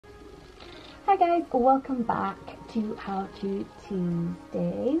Hi guys, welcome back to How To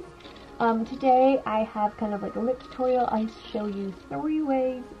Tuesdays. Today I have kind of like a lip tutorial. I show you 3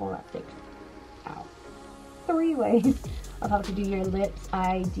 ways, well not 6, 3 ways of how to do your lips.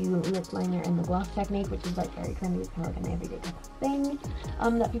 I do lip liner and the gloss technique, which is like very trendy. It's kind of like an everyday type of thing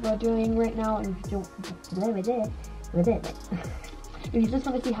that people are doing right now. And if you don't, if you just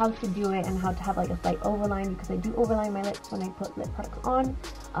want to see how to do it and how to have like a slight overline, because I do overline my lips when I put lip products on,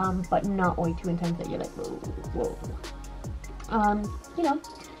 but not way too intense that you're like, whoa. You know,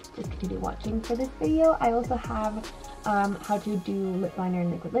 just continue watching for this video. I also have how to do lip liner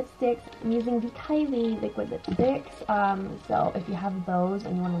and liquid lipsticks. I'm using the Kylie liquid lipsticks. So if you have those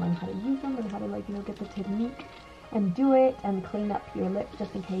and you want to learn how to use them and how to like, you know, get the technique and do it and clean up your lips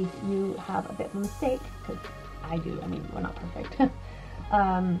just in case you have a bit of a mistake, because I do, I mean, we're not perfect.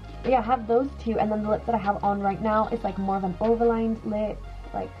 But yeah, I have those 2, and then the lip that I have on right now is like more of an overlined lip,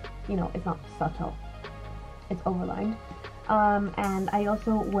 like, you know, it's not subtle, it's overlined. And I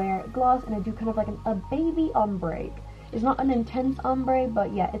also wear gloss, and I do kind of like a baby ombre. It's not an intense ombre,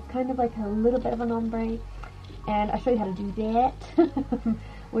 but yeah, it's kind of like a little bit of an ombre, and I'll show you how to do that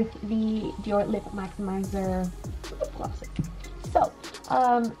with the Dior Lip Maximizer lip glosses. So,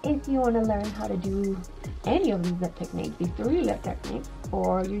 if you want to learn how to do any of these lip techniques, these 3 lip techniques,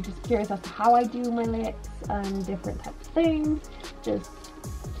 or you're just curious as to how I do my lips and different types of things, just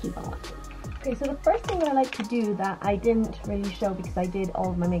keep on watching. Okay, so the first thing that I like to do that I didn't really show because I did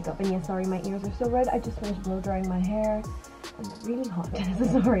all of my makeup, and yeah, sorry, my ears are so red. I just finished blow drying my hair and it's really hot,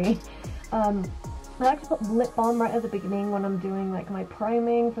 so sorry. I like to put lip balm right at the beginning when I'm doing like my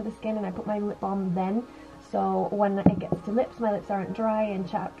priming for the skin, and I put my lip balm then, so when it gets to lips, my lips aren't dry and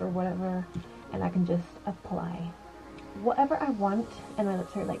chapped or whatever, and I can just apply whatever I want, and my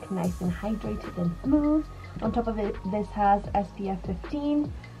lips are like nice and hydrated and smooth. On top of it, this has SPF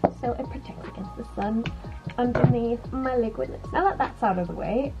 15, so it protects against the sun underneath my liquid lips. Now that that's out of the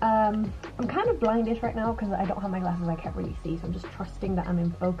way, I'm kind of blindish right now because I don't have my glasses. I can't really see, so I'm just trusting that I'm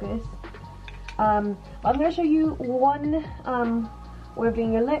in focus. I'm going to show you one way of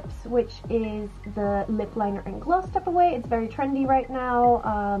doing your lips, which is the lip liner and gloss type of way. It's very trendy right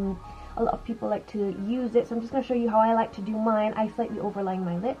now. A lot of people like to use it, so I'm just going to show you how I like to do mine. I slightly overline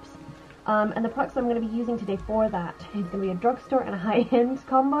my lips. And the products I'm going to be using today for that is going to be a drugstore and a high-end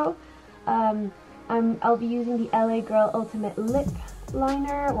combo. I'll be using the LA Girl Ultimate Lip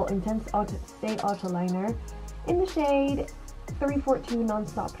Liner, well, Intense Stay Auto Liner, in the shade 342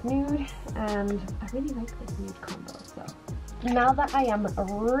 Non-Stop Nude, and I really like this nude combo. So now that I am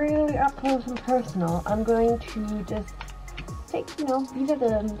really up close and personal, I'm going to just take, you know, these are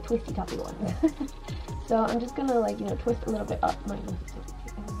the twisty toppy ones. So I'm just gonna like, you know, twist a little bit up.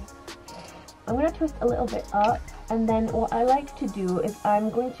 I'm gonna twist a little bit up, and then what I like to do is I'm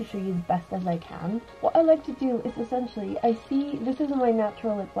going to show you as best as I can. What I like to do is essentially, I see this is my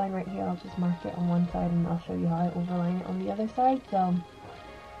natural lip line right here. I'll just mark it on one side and I'll show you how I overline it on the other side. So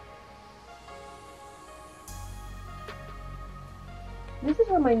this is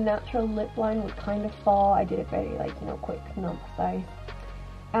where my natural lip line would kind of fall. I did it very like, you know, quick, not precise.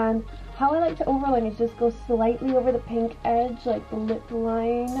 And how I like to overline is just go slightly over the pink edge, like the lip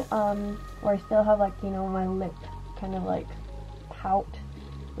line, where I still have like, you know, my lip kind of like pout.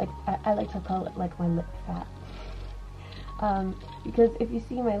 Like, I like to call it like my lip fat. Because if you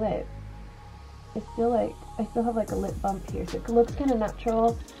see my lip, it's still like, I still have like a lip bump here, so it looks kind of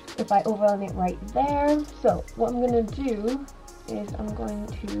natural if I overline it right there. So what I'm going to do is I'm going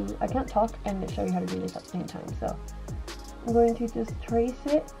to, I can't talk and show you how to do this at the same time, so I'm going to just trace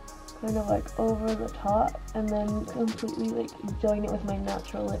it kind of like over the top and then completely like join it with my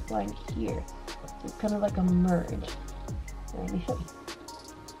natural lip line here. It's kind of like a merge. Let me show you.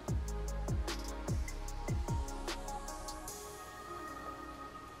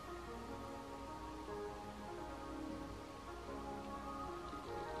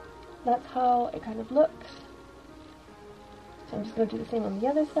 That's how it kind of looks. So I'm just going to do the same on the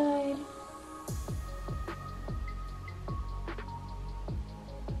other side.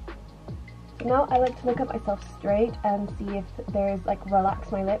 So now I like to look at myself straight and see if there's like,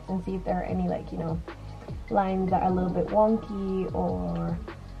 relax my lips and see if there are any like, you know, lines that are a little bit wonky or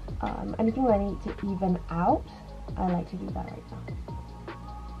anything that I need to even out. I like to do that right now.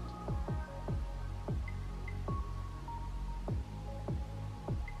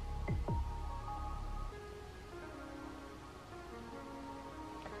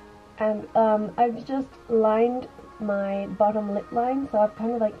 And I've just lined my bottom lip line, so I've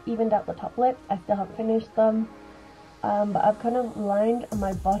kind of like evened out the top lips. I still haven't finished them, but I've kind of lined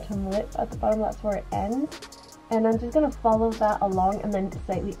my bottom lip at the bottom. That's where it ends, And I'm just going to follow that along and then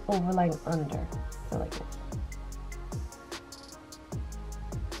slightly overline under. So like this.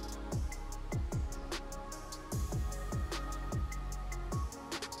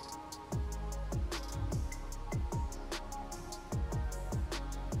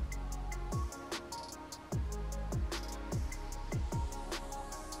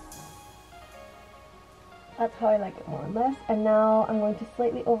 That's how I like it more or less. And now I'm going to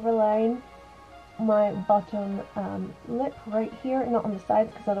slightly overline my bottom lip right here, not on the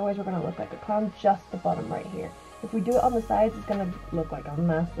sides because otherwise we're going to look like a clown, just the bottom right here. If we do it on the sides, it's going to look like a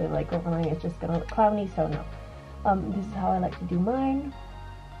massive like overline, it's just going to look clowny, so no. This is how I like to do mine.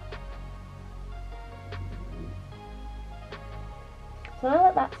 So now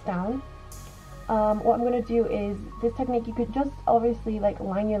that that's down, what I'm going to do is, this technique, you could just obviously like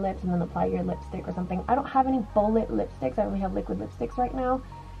line your lips and then apply your lipstick or something. I don't have any bullet lipsticks, I only have liquid lipsticks right now,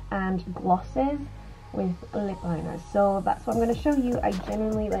 and glosses with lip liners. So that's what I'm going to show you. I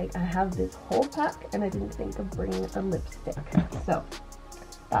genuinely, like, I have this whole pack and I didn't think of bringing a lipstick. So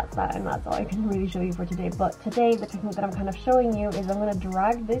that's that, and that's all I can really show you for today. But today, the technique that I'm kind of showing you is I'm going to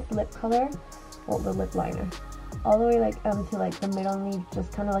drag this lip color, well, the lip liner, all the way like to like the middle, and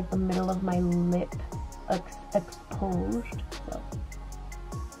just kind of like the middle of my lip exposed. So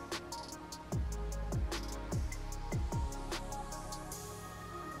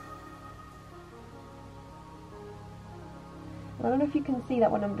I don't know if you can see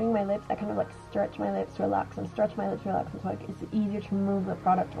that when I'm doing my lips, I kind of like stretch my lips, relax, and stretch my lips, relax, and so like it's easier to move the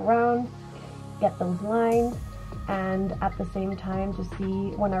product around, get those lines, and at the same time to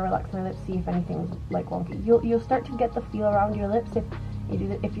see when I relax my lips, see if anything's like wonky. You'll start to get the feel around your lips if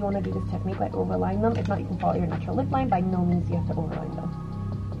you want to do this technique, like overline them. If not, you can follow your natural lip line. By no means you have to overline them.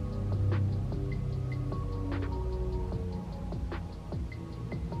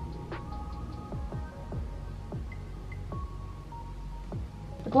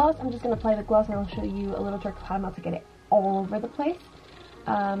 The gloss, I'm just going to apply the gloss and I'll show you a little trick of how not to get it all over the place.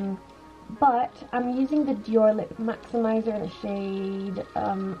 But I'm using the Dior Lip Maximizer in the shade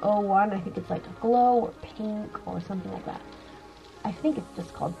 01. I think it's like a glow or pink or something like that. I think it's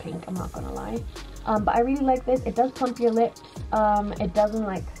just called pink, I'm not gonna lie. But I really like this. It does plump your lips. It doesn't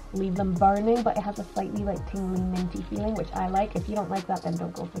like leave them burning, but it has a slightly like tingly minty feeling, which I like. If you don't like that, then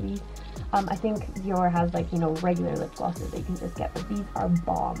don't go for these. I think Dior has like, you know, regular lip glosses that you can just get, but these are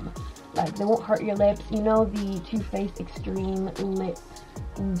bomb. Like, they won't hurt your lips. You know, the Too Faced Extreme Lip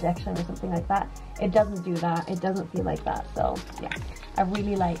Injection or something like that? It doesn't do that. It doesn't feel like that. So yeah, I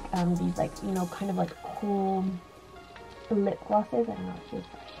really like these, like, you know, kind of like cool lip glosses. I don't know, it's just,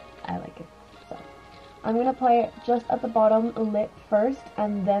 I like it. So I'm gonna apply it just at the bottom lip first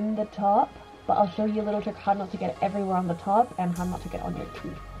and then the top, but I'll show you a little trick how not to get it everywhere on the top and how not to get it on your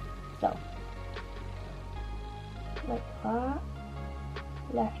teeth. So like that,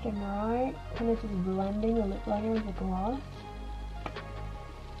 left and right, kind of just blending the lip liner with the gloss.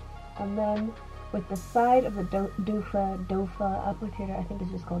 And then with the side of the dofa applicator, I think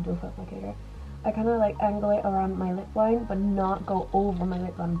it's just called dofa applicator, I kind of like angle it around my lip line, but not go over my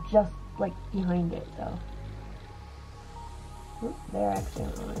lip line, just like behind it. So, oops, there, actually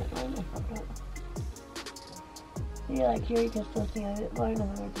on my lip line, I forgot. See, like here you can still see my lip line,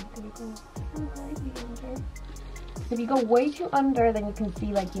 and then we're just gonna go slightly under. So if you go way too under, then you can see,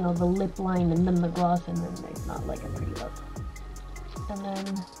 like, you know, the lip line and then the gloss, and then it's not like a pretty look. And then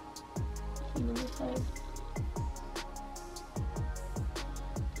on the other side.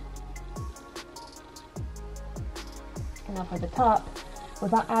 And now for the top,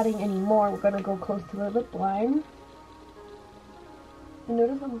 without adding any more, we're gonna go close to the lip line. And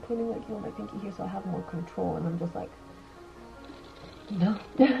notice I'm putting, like, you know, my pinky here so I have more control, and I'm just like, you know.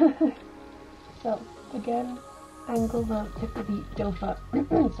 So again, angle the tip of the dofa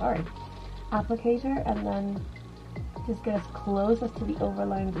applicator, and then just get as close as to the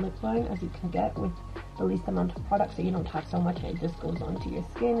overlined lip line as you can get with the least amount of product, so you don't have so much and it just goes onto your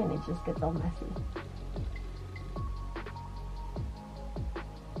skin and it just gets all messy.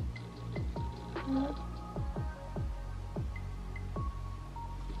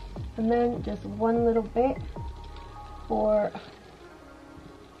 And then just one little bit for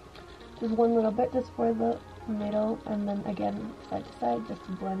the middle, and then again side to side, just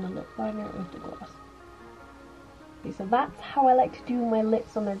to blend the lip liner with the gloss. Okay, so that's how I like to do my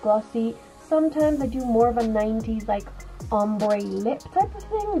lips when they're glossy. Sometimes I do more of a 90s like ombre lip type of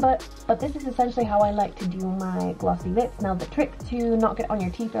thing, but this is essentially how I like to do my glossy lips. Now the trick to not get on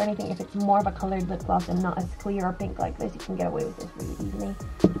your teeth or anything, if it's more of a colored lip gloss and not as clear or pink like this, you can get away with this really easily.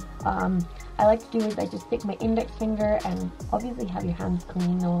 I like to do is I just stick my index finger, and obviously have your hands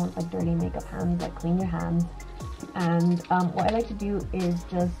clean, no like dirty makeup hands, like clean your hands, And what I like to do is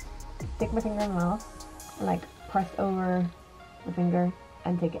just stick my finger in my mouth and like press over the finger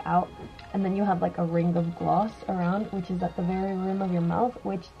and take it out, and then you have like a ring of gloss around, which is at the very rim of your mouth,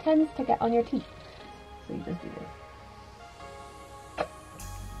 which tends to get on your teeth. So you just do this.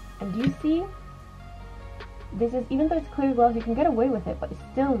 And do you see? This is, even though it's clear gloss, you can get away with it, but it's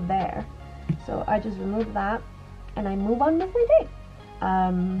still there. So I just remove that, and I move on with my day.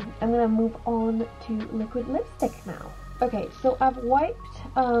 I'm gonna move on to liquid lipstick now. Okay, so I've wiped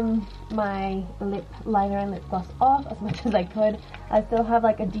my lip liner and lip gloss off as much as I could. I still have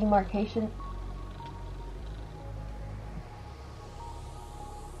like a demarcation.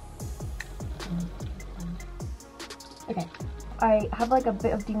 Okay, I have like a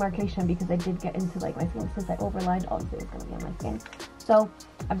bit of demarcation because I did get into like my skin since I overlined. Obviously it's gonna be on my skin. So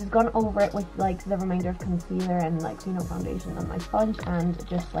I've just gone over it with like the remainder of concealer and like foundation on my sponge, and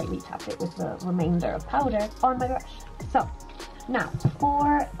just slightly tapped it with the remainder of powder on my brush. So now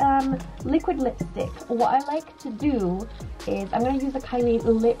for liquid lipstick, what I like to do is I'm going to use the Kylie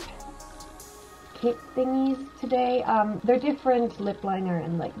lip kit thingies today. They're different lip liner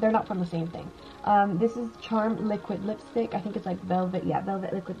and like they're not from the same thing. This is Charm liquid lipstick. I think it's like velvet, yeah,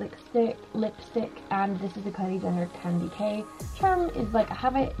 velvet liquid lipstick, and this is the Kylie Jenner Candy K. Charm is like, I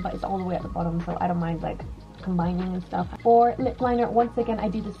have it, but it's all the way at the bottom, so I don't mind like combining and stuff. For lip liner, once again, I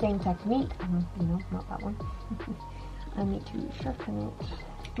do the same technique. You know, not that one. I need to sharpen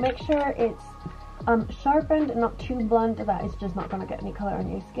it. Make sure it's sharpened, not too blunt, that it's just not going to get any color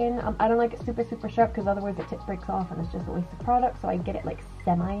on your skin. I don't like it super sharp because otherwise the tip breaks off and it's just a waste of product, so I get it like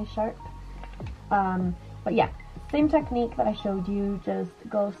semi-sharp. But yeah, same technique that I showed you, just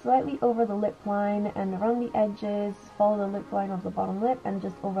go slightly over the lip line and around the edges, follow the lip line of the bottom lip and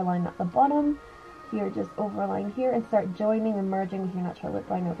just overline at the bottom. Here, just overline here and start joining and merging with your natural lip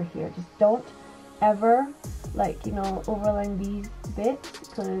line over here. Just don't ever, like, you know, overline these bits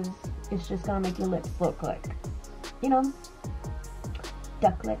because it's just gonna make your lips look like, you know,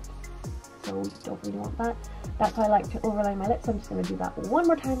 duck lips. So we don't really want that. That's why I like to overline my lips. I'm just going to do that one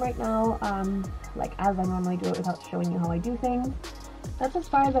more time right now, like as I normally do it without showing you how I do things. That's as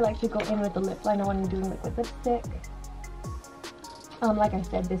far as I like to go in with the lip liner when I'm doing liquid lipstick. Like I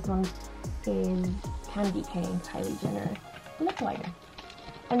said, this one is Candy K Kylie Jenner lip liner.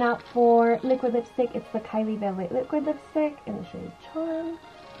 And now for liquid lipstick, it's the Kylie Velvet Liquid Lipstick in the shade Charm.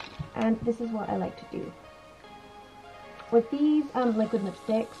 And this is what I like to do. With these liquid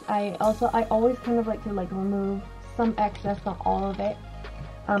lipsticks, I always kind of like to like remove some excess, not all of it,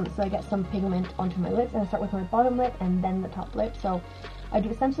 so I get some pigment onto my lips. And I start with my bottom lip and then the top lip. So I do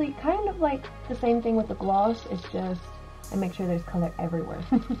essentially kind of like the same thing with the gloss. It's just I make sure there's color everywhere.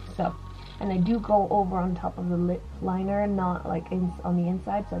 So, and I do go over on top of the lip liner, not like on the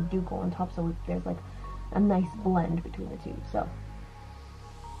inside. So I do go on top, so there's like a nice blend between the two. So.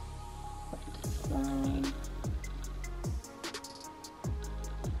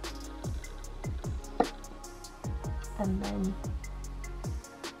 And then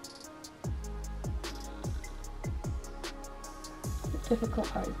the difficult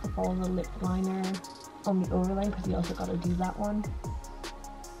part is to follow the lip liner on the overline because you also got to do that one.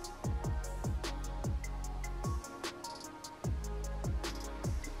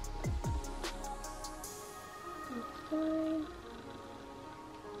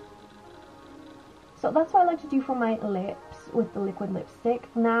 So that's what I like to do for my lips with the liquid lipstick.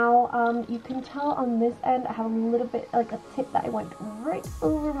 Now, you can tell on this end I have a little bit, like a tip that I went right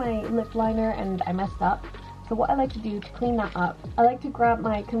over my lip liner and I messed up. So what I like to do to clean that up, I like to grab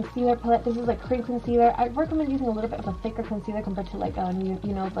my concealer palette. This is like cream concealer. I recommend using a little bit of a thicker concealer compared to like,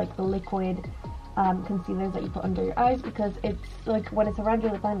 you know, like the liquid concealers that you put under your eyes, because it's like when it's around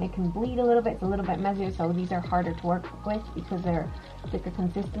your lip line it can bleed a little bit. It's a little bit messier, so these are harder to work with because they're thicker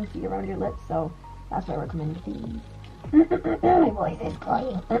consistency around your lips. So that's why I recommend these. My voice is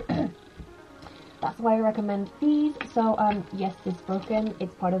crying. That's why I recommend these. So, yes, it's broken.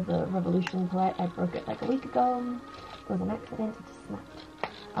 It's part of the Revolution palette. I broke it like a week ago. It was an accident. It just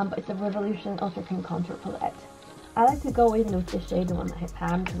snapped. But it's a Revolution Ultra Cream Contour palette. I like to go in with this shade, the one that hit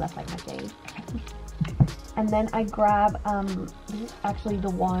Pam, because that's like my shade. And then I grab, this is actually the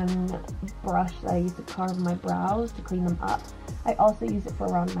one brush that I use to carve my brows to clean them up. I also use it for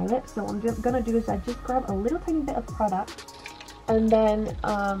around my lips. So what I'm gonna do is I just grab a little tiny bit of product, and then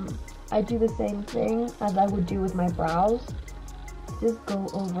I do the same thing as I would do with my brows. Just go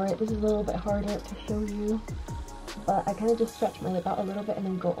over it. This is a little bit harder to show you, but I kind of just stretch my lip out a little bit and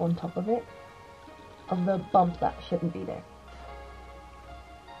then go on top of it, of the bump that shouldn't be there.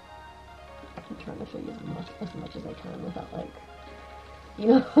 I'm trying to show you as much as I can without, like, you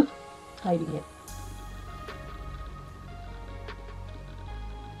know, hiding it.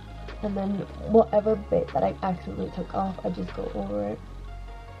 And then whatever bit that I accidentally took off, I just go over it.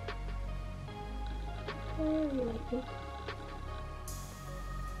 Very lightly.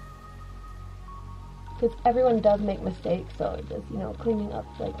 Because everyone does make mistakes, so just, you know, cleaning up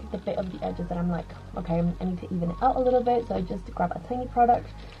like the bit of the edges that I'm like, okay, I need to even it out a little bit, so I just grab a tiny product,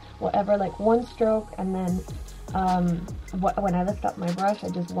 whatever, like one stroke, and then when I lift up my brush, I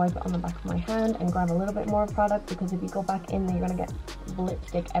just wipe it on the back of my hand and grab a little bit more product, because if you go back in there, you're going to get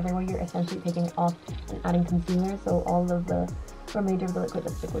lipstick everywhere. You're essentially taking it off and adding concealer, so all of the remainder of the liquid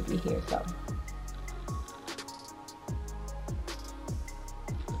lipstick would be here. So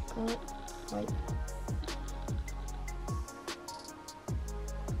wipe.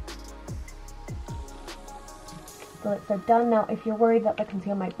 The lips are done. Now, if you're worried that the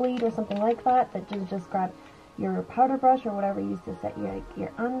concealer might bleed or something like that, just grab your powder brush or whatever you use to set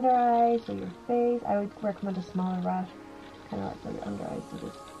your under eyes or your face. I would recommend a smaller brush, kind of like for your under eyes, so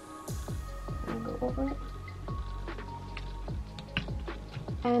just go over it.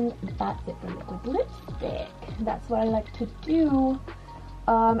 And that's it for liquid lipstick. That's what I like to do.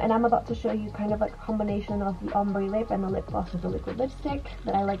 And I'm about to show you kind of like a combination of the ombre lip and the lip gloss with the liquid lipstick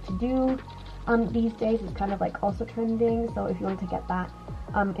that I like to do. These days it's kind of like also trending, so if you want to get that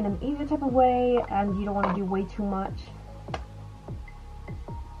in an easier type of way and you don't want to do way too much,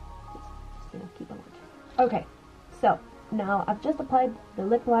 just keep on watching. Okay, so now I've just applied the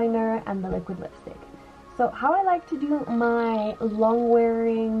lip liner and the liquid lipstick. So how I like to do my long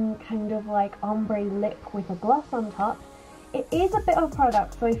wearing kind of like ombre lip with a gloss on top, it is a bit of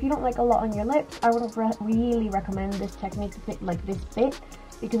product, so if you don't like a lot on your lips, I would really recommend this technique to fit like this bit,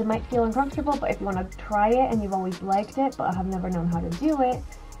 because it might feel uncomfortable. But if you want to try it and you've always liked it but have never known how to do it,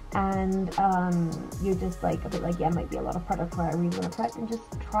 and you're just like a bit like, yeah, it might be a lot of product where I really want to try it, then just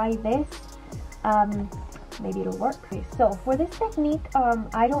try this. Maybe it'll work for you. So for this technique,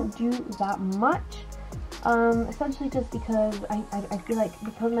 I don't do that much, essentially just because I feel like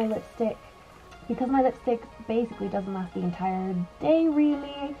because my lipstick basically doesn't last the entire day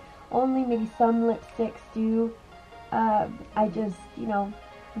really, only maybe some lipsticks do. I just, you know,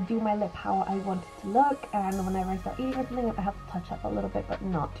 do my lip how I want it to look, and whenever I start eating or something, I have to touch up a little bit, but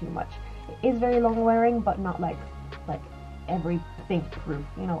not too much. It is very long wearing, but not like everything proof,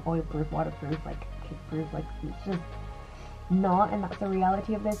 you know, oil proof, waterproof, like kick proof, like it's just not. And that's the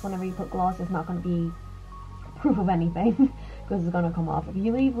reality of this. Whenever you put gloss, it's not going to be proof of anything because it's going to come off. If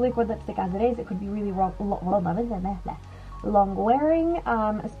you leave liquid lipstick as it is, it could be really long wearing,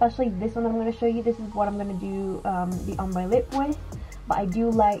 especially this one I'm going to show you. This is what I'm going to do the ombre lip with, but I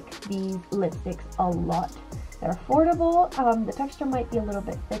do like these lipsticks a lot. They're affordable. The texture might be a little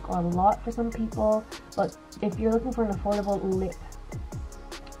bit thick or a lot for some people, but if you're looking for an affordable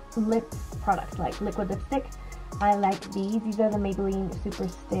lip product like liquid lipstick, I like these. These are the Maybelline Super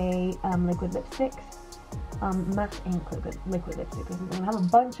Stay liquid lipsticks. Matte ink liquid lipstick. I have a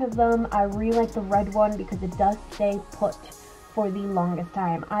bunch of them. I really like the red one because it does stay put for the longest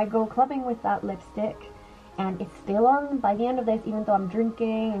time. I go clubbing with that lipstick and it's still on by the end of this, even though I'm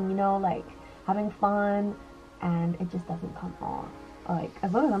drinking and, you know, like having fun, and it just doesn't come off. Like,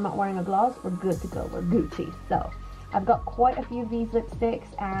 as long as I'm not wearing a gloss, we're good to go. We're Gucci. So I've got quite a few of these lipsticks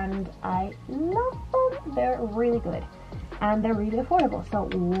and I love them. They're really good and they're really affordable, so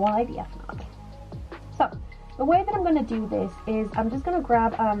why the F not? So the way that I'm going to do this is I'm just going to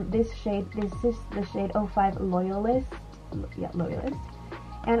grab this shade. This is the shade 05 Loyalist. Yeah, Loyalist.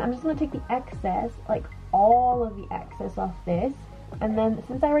 And I'm just going to take the excess, like all of the excess off this. And then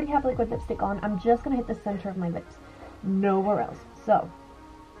since I already have liquid lipstick on, I'm just going to hit the center of my lips. Nowhere else. So,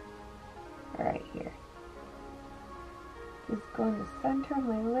 right here. Just go in the center of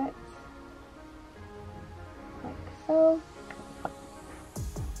my lips. Like so.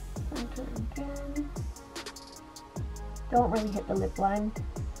 Center again. Don't really hit the lip line.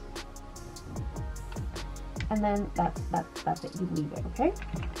 And then that's it. You leave it, okay?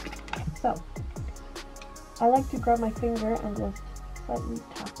 So, I like to grab my finger and just slightly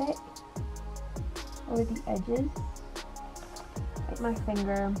tap it over the edges. Like my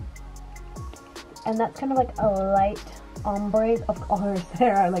finger. And that's kind of like a light ombre. Of course,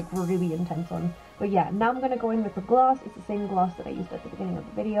 there are like really intense ones. But yeah, now I'm going to go in with the gloss. It's the same gloss that I used at the beginning of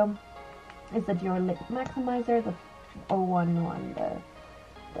the video. It's the Dior Lip Maximizer, the 011,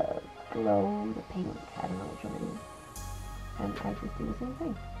 the glow, the pink, I don't know which one it is. And I just do the same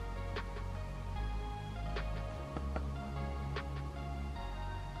thing.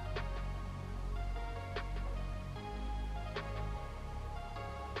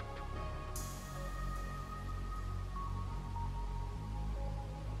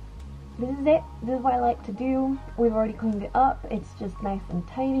 this is it. This is what I like to do. We've already cleaned it up. It's just nice and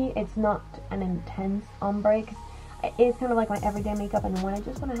tidy. It's not an intense ombre. It is kind of like my everyday makeup, and when I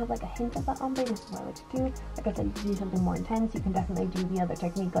just want to have like a hint of that ombre, this is what I like to do. Like I said, to do something more intense, you can definitely do the other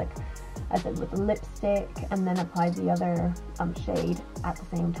technique, like I said, with the lipstick, and then apply the other shade at the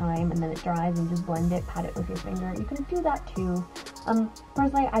same time, and then it dries and just blend it, pat it with your finger. You can do that too.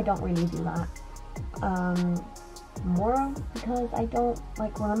 Personally, I don't really do that. More because I don't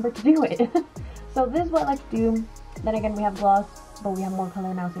like remember to do it. So this is what I like to do. Then again, we have gloss, but we have more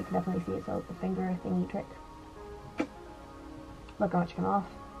color now, so you can definitely see it. So the finger thingy trick. Look how much came off.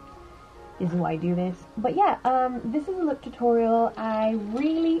 This is why I do this. But yeah, this is a look tutorial. I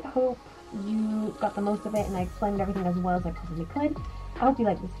really hope you got the most of it and I explained everything as well as I possibly could. I hope you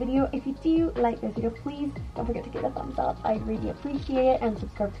liked this video. If you do like this video, please don't forget to give it a thumbs up. I really appreciate it, and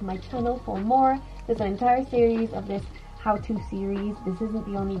subscribe to my channel for more. There's an entire series of this how-to series. This isn't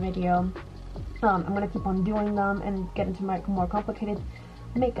the only video. I'm going to keep on doing them and get into my more complicated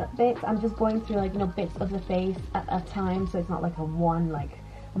makeup bits. I'm just going through, like, you know, bits of the face at a time, so it's not like a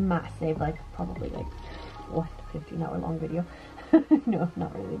massive, like, probably like what, 15-hour long video. No,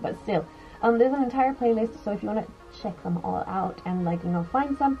 not really, but still. There's an entire playlist, so if you want to check them all out and, like, you know,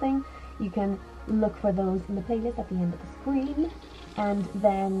 find something, you can look for those in the playlist at the end of the screen. And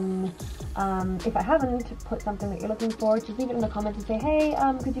then if I haven't put something that you're looking for, just leave it in the comments and say, hey,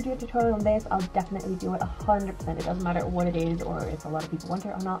 could you do a tutorial on this? I'll definitely do it 100%. It doesn't matter what it is, or if a lot of people want it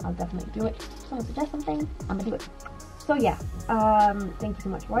or not, I'll definitely do it. If someone suggests something, I'm gonna do it. So yeah, thank you so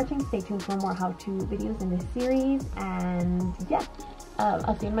much for watching. Stay tuned for more how-to videos in this series, and yeah,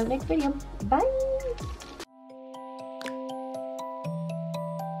 I'll see you in my next video. Bye!